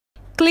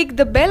Click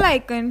the bell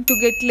icon to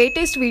get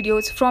latest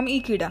videos from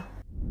Ekeeda.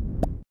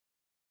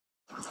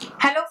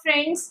 Hello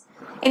friends,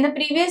 in the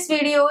previous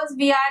videos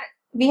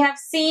we have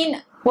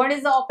seen what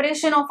is the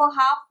operation of a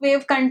half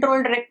wave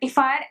controlled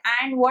rectifier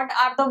and what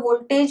are the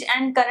voltage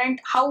and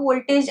current, how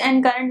voltage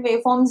and current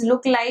waveforms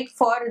look like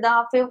for the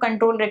half wave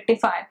controlled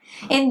rectifier.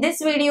 In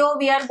this video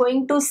we are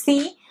going to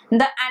see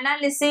the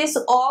analysis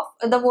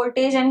of the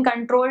voltage and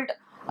current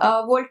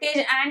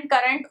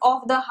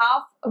of the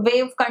half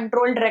wave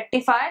controlled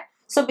rectifier.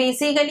 So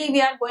basically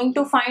we are going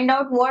to find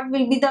out what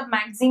will be the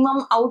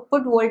maximum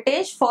output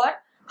voltage for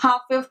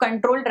half wave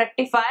controlled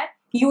rectifier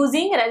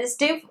using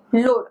resistive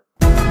load.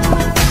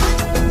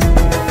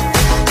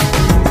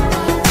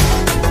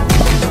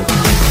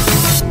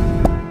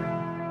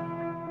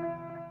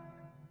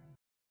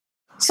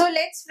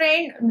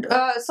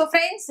 So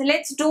friends,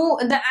 let's do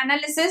the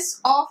analysis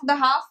of the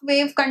half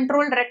wave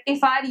controlled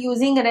rectifier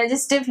using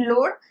resistive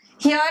load.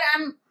 Here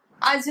I'm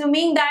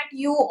assuming that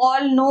you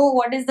all know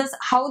what is this,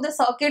 how the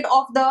circuit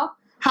of the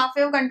half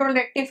wave controlled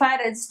rectifier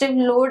resistive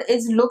load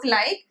is look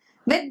like.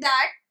 With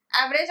that,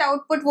 average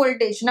output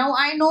voltage. Now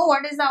I know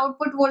what is the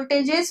output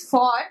voltage is.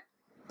 For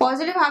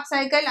positive half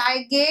cycle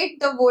I get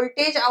the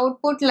voltage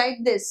output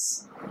like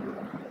this.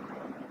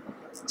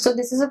 So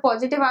this is a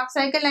positive half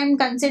cycle. I am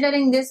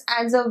considering this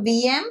as a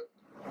Vm,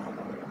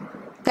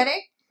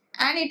 correct,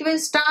 and it will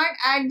start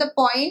at the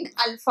point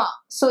alpha.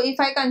 So if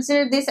I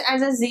consider this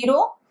as a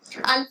 0,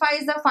 alpha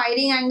is the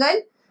firing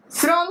angle.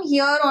 From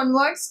here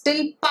onwards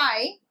till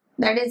pi,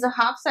 that is a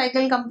half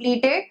cycle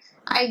completed,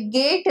 I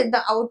get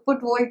the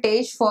output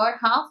voltage for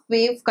half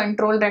wave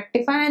control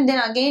rectifier, and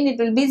then again it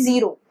will be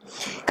 0,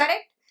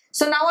 correct.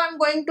 So now I am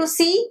going to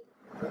see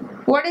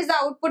what is the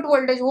output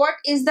voltage, what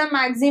is the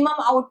maximum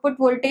output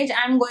voltage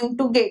I am going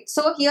to get.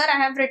 So here I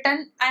have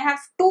written, I have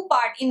two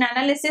part. In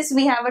analysis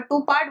we have a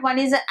two part. One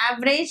is the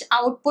average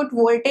output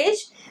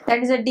voltage,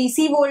 that is a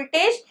DC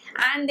voltage,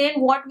 and then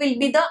what will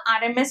be the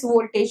RMS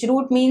voltage,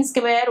 root mean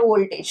square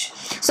voltage.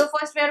 So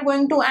first we are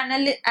going to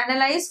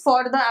analyze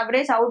for the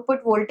average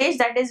output voltage,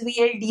 that is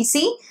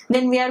VLDC.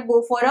 Then we are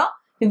go for a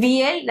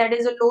VL, that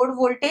is a load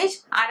voltage,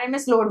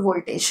 RMS load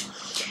voltage.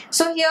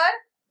 So here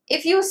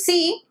if you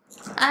see,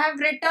 I have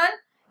written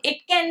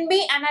it can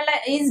be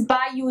analyzed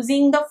by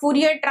using the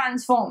Fourier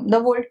transform. The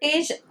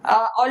voltage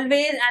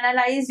always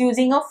analyzed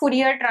using a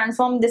Fourier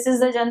transform. This is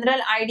the general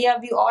idea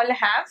we all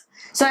have.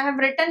 So I have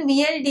written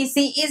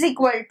VLDC is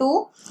equal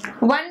to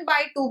 1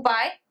 by 2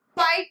 pi,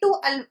 pi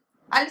to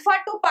alpha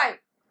to pi.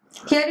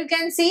 Here you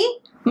can see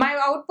my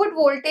output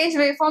voltage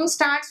waveform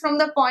starts from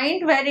the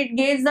point where it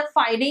gets the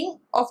firing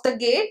of the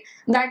gate.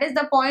 That is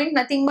the point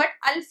nothing but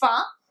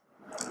alpha.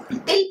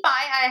 Till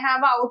pi I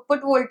have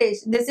output voltage.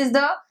 This is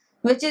the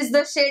which is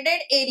the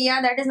shaded area,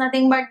 that is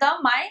nothing but the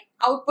my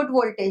output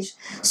voltage.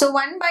 So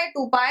 1 by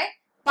 2 pi,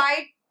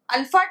 pi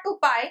alpha to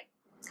pi,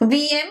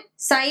 Vm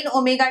sin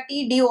omega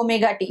t d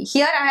omega t.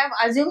 Here I have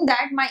assumed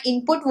that my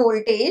input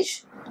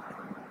voltage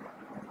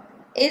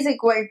is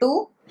equal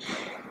to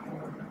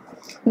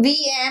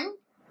Vm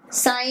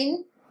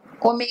sin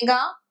omega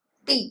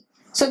t.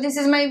 So this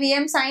is my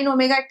Vm sin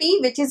omega t,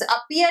 which is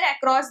appear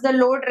across the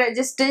load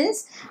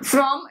resistance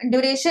from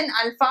duration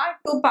alpha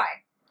to pi.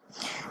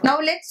 Now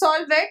let's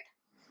solve it.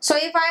 So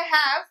if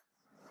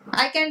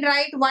I can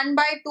write 1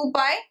 by 2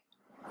 pi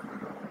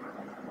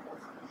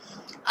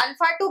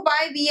alpha to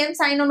pi Vm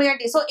sin omega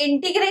t. So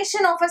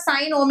integration of a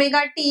sin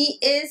omega t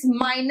is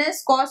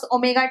minus cos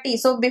omega t.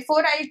 So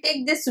before I'll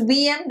take this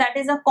Vm, that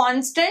is a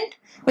constant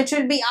which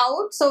will be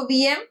out. So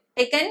Vm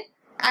taken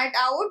at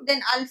out,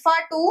 then alpha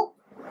to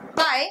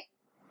pi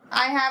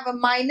I have a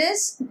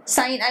minus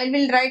sin, I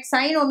will write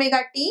sin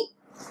omega t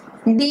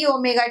d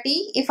omega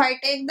t. If I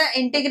take the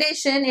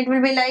integration, it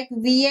will be like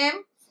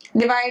Vm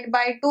divided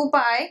by 2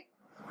 pi.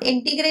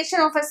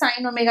 Integration of a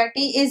sin omega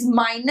t is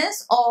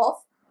minus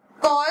of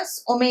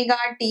cos omega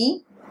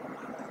t,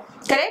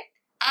 correct,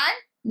 and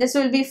this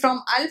will be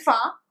from alpha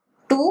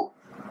to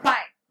pi.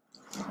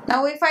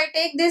 Now if I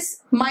take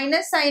this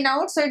minus sign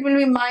out, so it will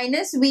be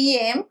minus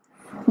Vm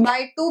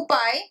by 2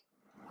 pi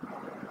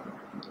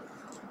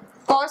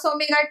cos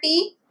omega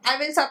t. I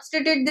will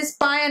substitute this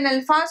pi and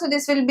alpha, so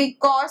this will be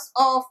cos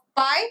of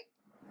pi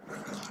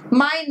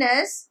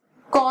minus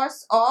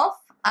cos of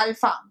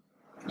alpha,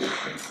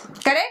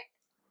 correct.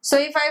 So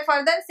if I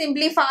further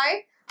simplify,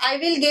 I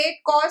will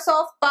get cos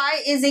of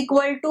pi is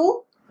equal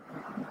to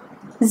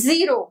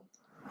 0.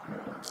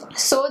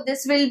 So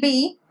this will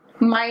be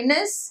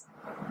minus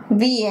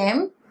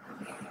Vm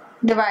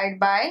divided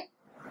by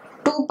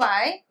 2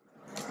 pi,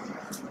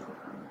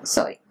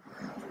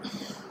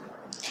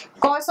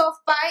 cos of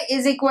pi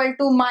is equal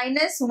to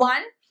minus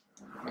 1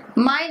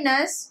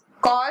 minus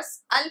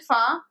cos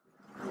alpha.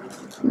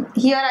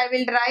 Here I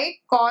will write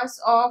cos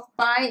of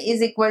pi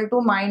is equal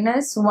to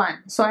minus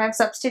 1. So I have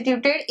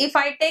substituted. If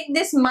I take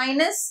this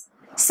minus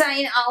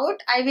sign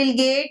out, I will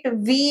get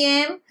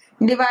Vm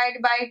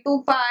divided by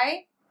 2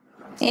 pi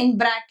in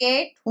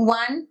bracket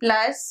 1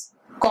 plus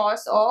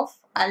cos of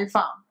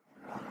alpha.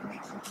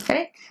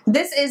 Correct.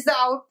 This is the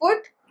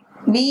output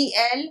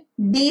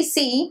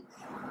VLDC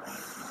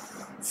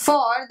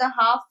for the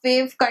half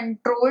wave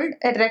controlled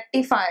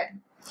rectifier.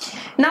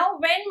 Now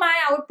when my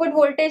output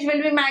voltage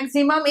will be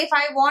maximum, if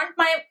I want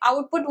my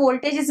output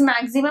voltage is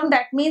maximum,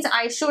 that means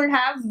I should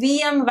have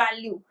Vm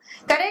value,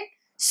 correct?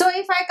 So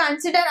if I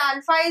consider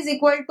alpha is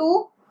equal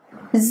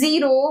to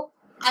 0,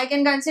 I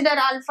can consider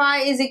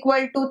alpha is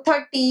equal to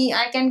 30,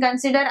 I can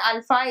consider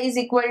alpha is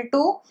equal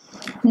to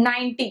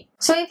 90.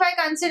 So if I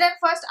consider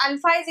first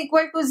alpha is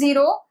equal to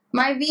 0,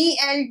 my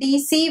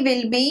VLDC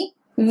will be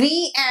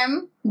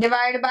Vm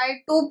divided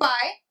by 2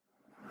 pi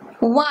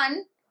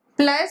 1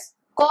 plus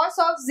cos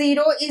of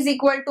 0 is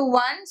equal to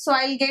 1, so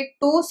I'll get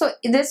 2, so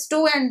this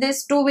 2 and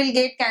this 2 will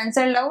get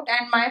cancelled out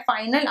and my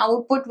final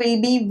output will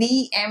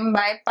be Vm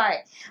by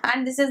pi,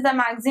 and this is the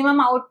maximum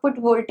output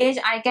voltage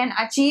I can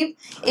achieve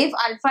if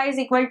alpha is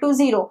equal to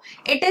 0.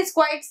 It is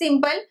quite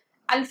simple.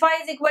 Alpha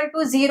is equal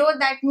to 0,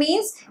 that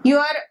means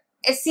your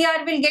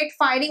SCR will get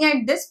firing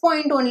at this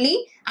point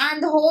only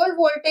and the whole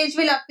voltage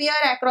will appear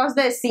across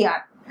the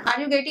SCR. Are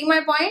you getting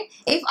my point?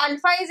 If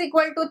alpha is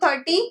equal to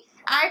 30,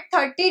 at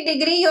 30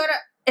 degree your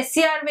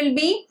SCR will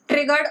be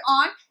triggered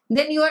on,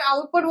 then your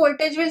output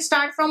voltage will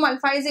start from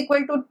alpha is equal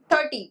to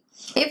 30.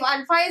 If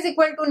alpha is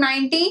equal to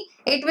 90,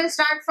 it will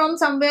start from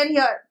somewhere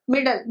here,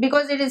 middle,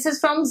 because this is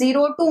from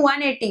 0 to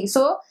 180.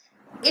 So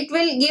it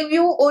will give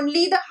you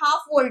only the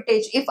half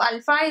voltage. If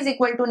alpha is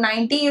equal to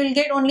 90, you will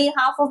get only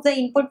half of the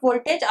input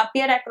voltage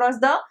appear across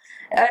the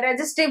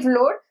resistive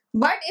load.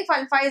 But if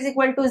alpha is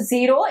equal to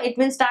 0, it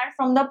will start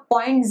from the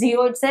point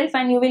 0 itself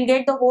and you will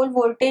get the whole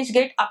voltage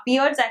get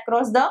appears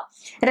across the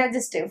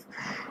resistive.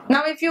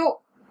 Now if you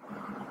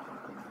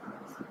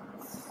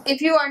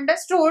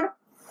understood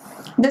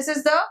this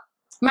is the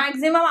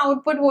maximum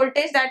output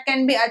voltage that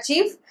can be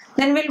achieved,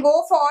 then we'll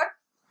go for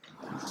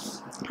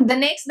the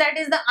next, that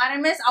is the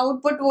RMS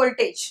output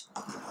voltage.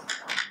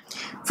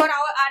 For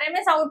our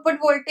RMS output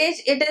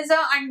voltage, it is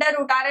a under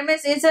root.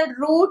 RMS is a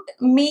root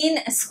mean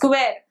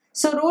square.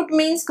 So root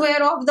mean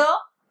square of the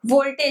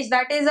voltage,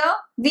 that is a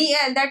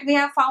VL that we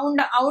have found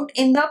out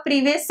in the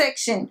previous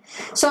section.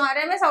 So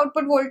RMS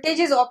output voltage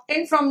is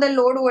obtained from the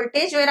load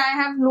voltage, where I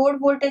have load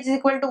voltage is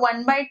equal to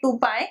 1 by 2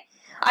 pi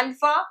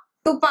alpha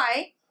 2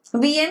 pi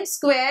Vm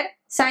square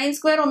sin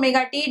square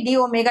omega t d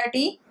omega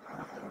t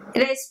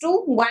raised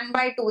to 1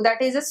 by 2,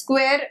 that is a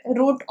square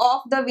root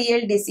of the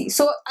VLDC.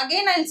 So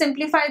again I'll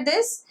simplify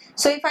this.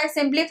 So if I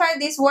simplify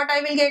this, what I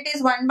will get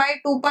is 1 by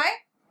 2 pi.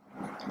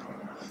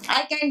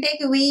 I can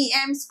take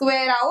Vm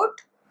square out,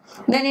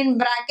 then in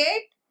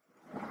bracket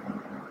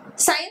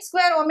sin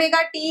square omega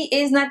t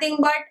is nothing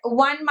but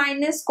 1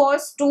 minus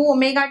cos 2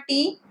 omega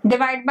t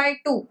divided by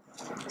 2.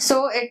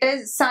 So it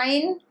is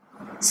sin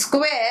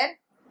square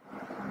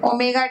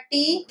omega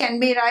t can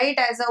be write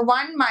as a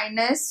 1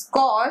 minus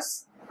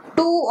cos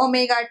 2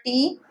 omega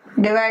t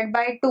divided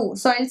by 2.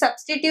 So I'll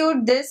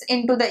substitute this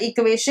into the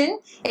equation.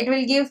 It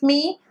will give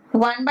me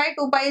 1 by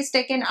 2 pi is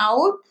taken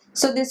out.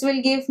 So this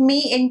will give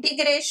me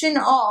integration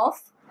of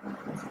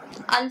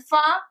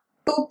alpha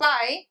 2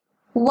 pi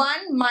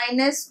 1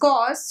 minus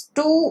cos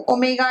 2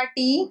 omega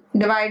t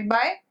divided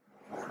by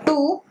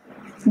 2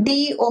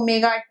 d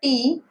omega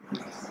t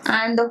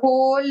and the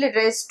whole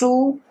raised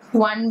to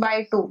 1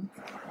 by 2.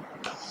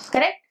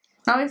 Correct?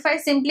 Now if I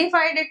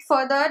simplified it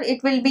further,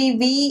 it will be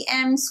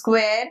Vm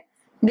square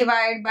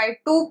divided by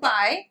 2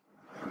 pi.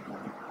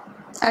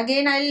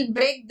 Again I'll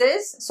break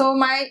this. So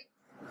my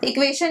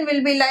equation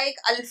will be like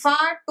alpha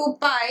 2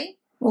 pi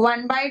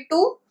 1 by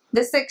 2.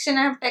 This section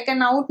I have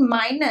taken out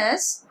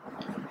minus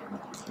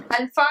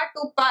alpha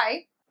 2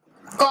 pi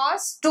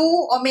cos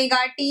 2 omega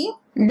t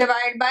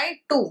divided by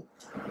 2.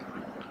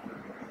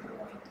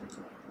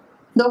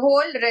 The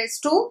whole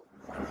raised to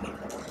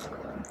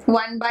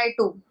 1 by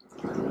 2.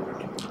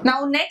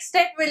 Now next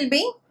step will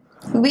be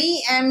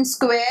Vm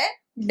square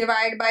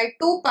divided by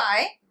 2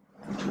 pi.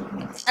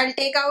 I'll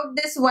take out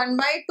this 1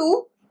 by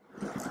 2.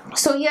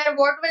 So here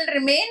what will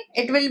remain?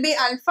 It will be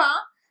alpha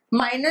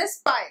minus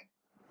pi.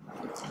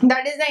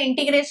 That is the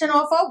integration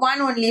of a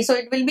 1 only. So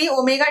it will be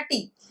omega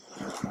t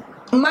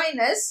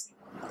minus,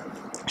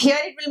 here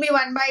it will be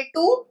 1 by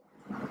 2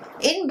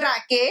 in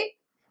bracket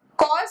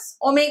cos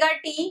omega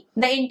t.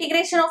 The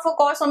integration of a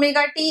cos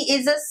omega t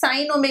is a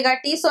sin omega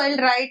t. So I'll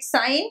write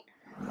sin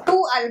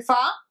 2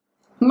 alpha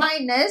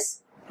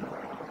minus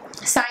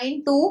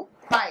sin 2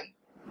 pi.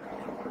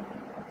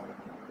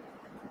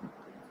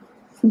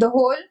 The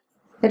whole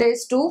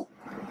raised to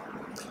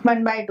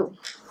 1 by 2.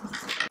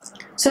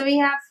 So we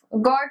have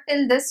got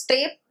till this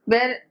step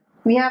where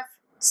we have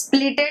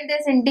splitted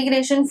this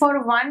integration.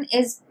 For 1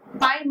 is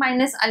pi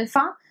minus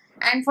alpha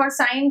and for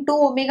sin 2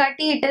 omega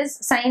t it is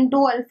sin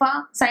 2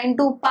 alpha, sin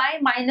 2 pi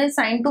minus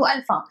sin 2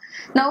 alpha.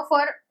 Now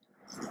for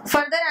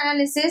further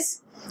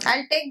analysis,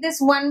 I'll take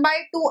this 1 by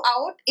 2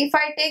 out. If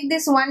I take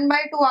this 1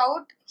 by 2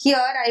 out, here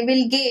I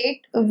will get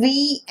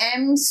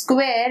Vm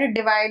square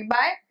divided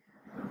by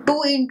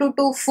 2 into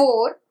 2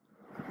 4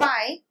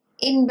 pi.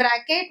 In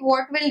bracket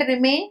what will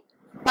remain?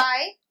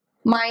 Pi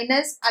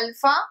minus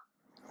alpha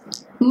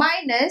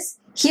minus,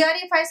 here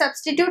if I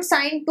substitute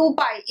sin 2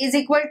 pi is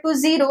equal to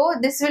 0,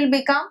 this will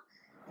become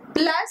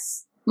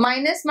plus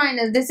minus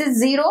minus, this is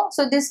 0,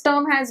 so this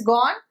term has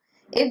gone.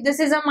 If this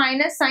is a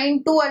minus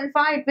sine 2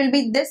 alpha, it will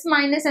be this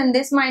minus and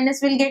this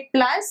minus will get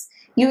plus.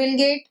 You will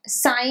get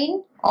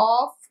sine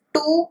of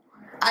 2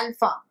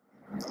 alpha.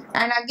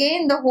 And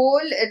again the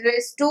whole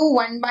raised to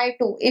 1 by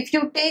 2. If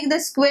you take the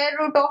square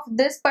root of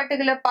this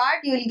particular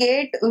part, you will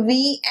get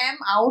Vm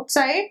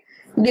outside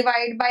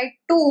divided by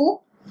 2,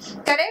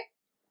 correct?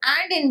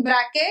 And in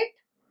bracket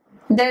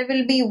there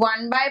will be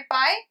 1 by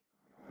pi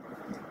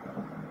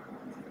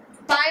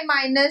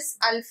minus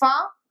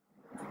alpha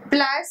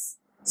plus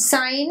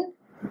sine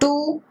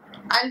 2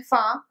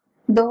 alpha,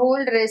 the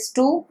whole raised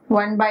to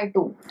 1 by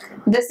 2.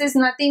 This is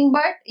nothing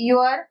but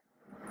your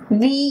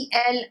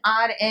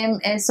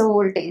VLRMS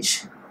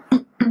voltage.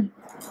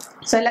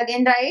 So I'll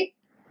again write,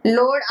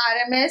 load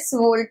RMS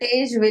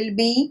voltage will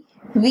be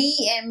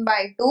Vm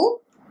by 2,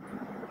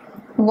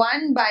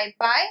 1 by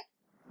pi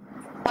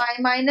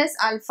minus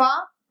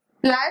alpha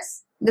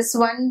plus this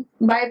 1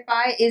 by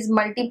pi is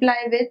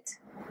multiply with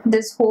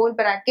this whole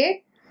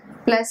bracket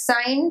plus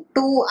sine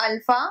 2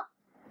 alpha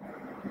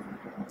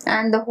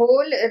and the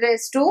whole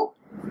raised to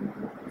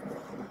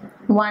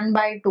 1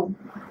 by 2.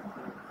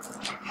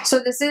 So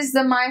this is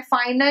my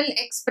final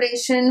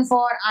expression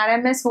for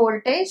RMS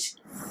voltage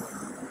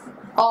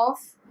of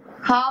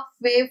half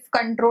wave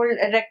controlled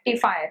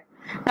rectifier.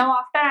 Now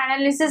after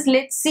analysis,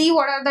 let's see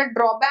what are the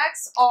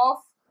drawbacks of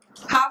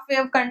half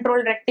wave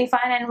controlled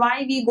rectifier and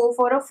why we go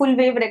for a full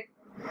wave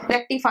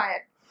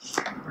rectifier.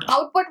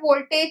 Output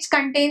voltage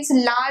contains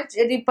large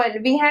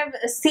ripple. We have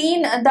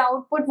seen the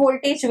output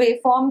voltage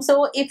waveform.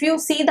 So if you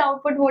see the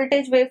output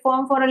voltage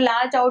waveform for a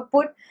large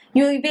output,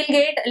 you will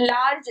get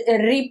large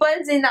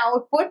ripples in the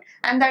output,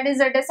 and that is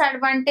a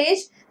disadvantage.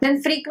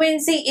 Then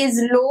frequency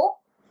is low.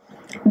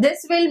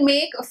 This will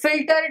make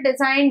filter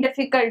design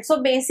difficult.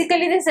 So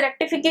basically this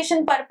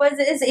rectification purpose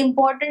is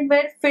important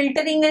where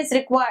filtering is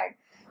required.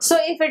 So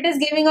if it is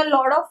giving a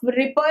lot of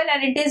ripple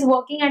and it is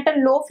working at a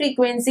low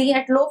frequency,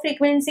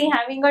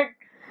 having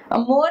a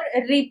more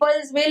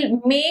ripples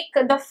will make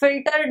the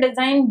filter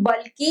design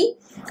bulky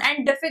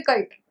and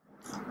difficult.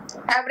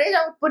 Average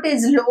output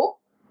is low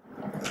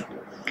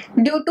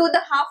due to the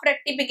half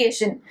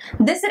rectification.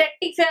 This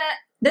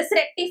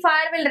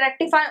rectifier will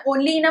rectify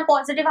only in a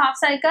positive half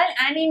cycle,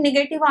 and in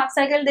negative half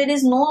cycle there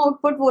is no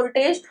output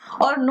voltage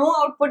or no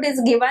output is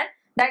given.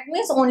 That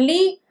means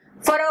only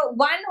for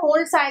one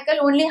whole cycle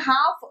only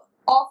half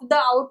of the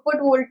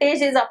output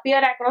voltage is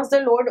appear across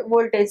the load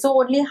voltage.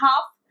 So only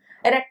half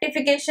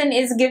rectification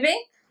is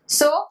giving.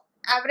 So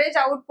average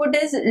output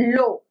is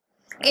low.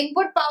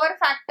 Input power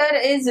factor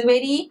is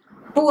very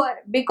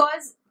poor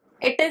because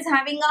it is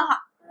having a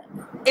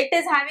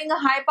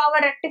high power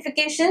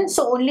rectification.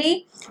 So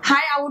only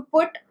high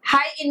output,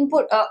 high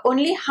input,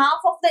 only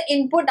half of the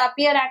input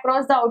appear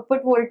across the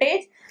output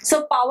voltage.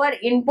 So power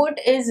input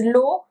is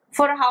low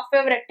for a half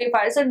wave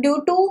rectifier. So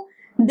due to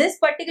this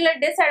particular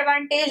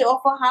disadvantage of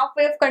a half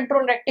wave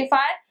control rectifier,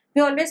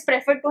 we always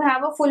prefer to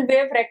have a full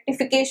wave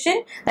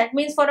rectification. That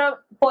means for a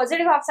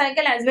positive half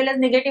cycle as well as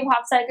negative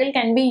half cycle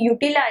can be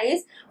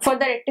utilized for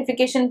the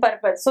rectification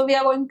purpose. So we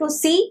are going to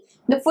see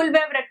the full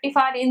wave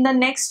rectifier in the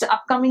next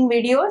upcoming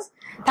videos.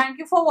 Thank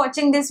you for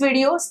watching this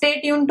video.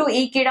 Stay tuned to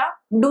Ekeeda.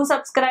 Do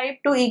subscribe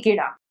to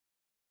Ekeeda.